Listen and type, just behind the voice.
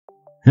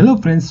Hello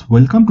friends,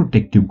 welcome to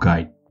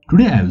TrendTechGuides.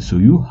 Today I will show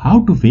you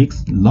how to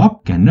fix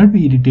lock cannot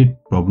be edited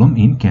problem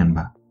in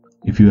Canva.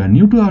 If you are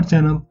new to our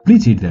channel,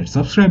 please hit that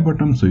subscribe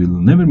button so you will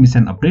never miss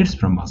an updates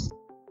from us.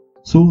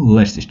 So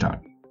let's start.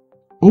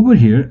 Over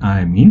here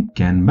I am in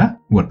Canva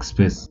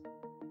workspace.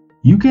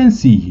 You can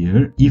see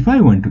here if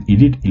I want to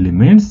edit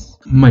elements,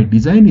 my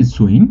design is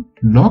showing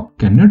lock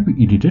cannot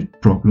be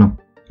edited problem.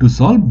 To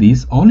solve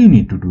this, all you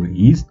need to do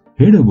is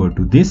head over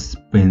to this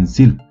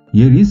pencil.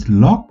 Here is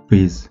lock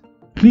page.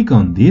 Click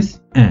on this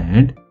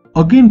and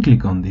again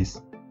click on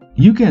this.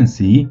 You can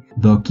see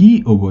the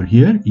key over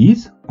here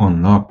is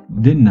unlocked.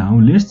 Then now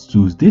let's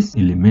choose this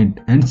element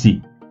and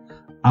see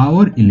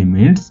our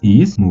elements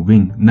is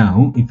moving.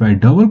 Now if I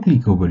double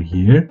click over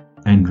here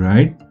and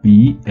write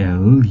plumbing,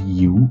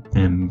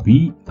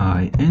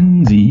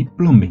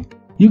 plumbing,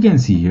 you can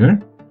see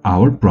here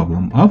our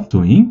problem of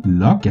showing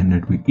lock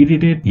cannot be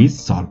edited is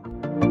solved.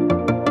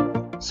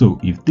 So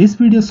if this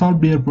video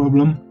solved your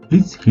problem,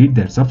 please hit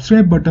that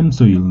subscribe button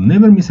so you'll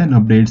never miss an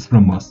updates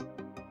from us.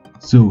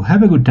 So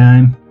have a good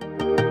time.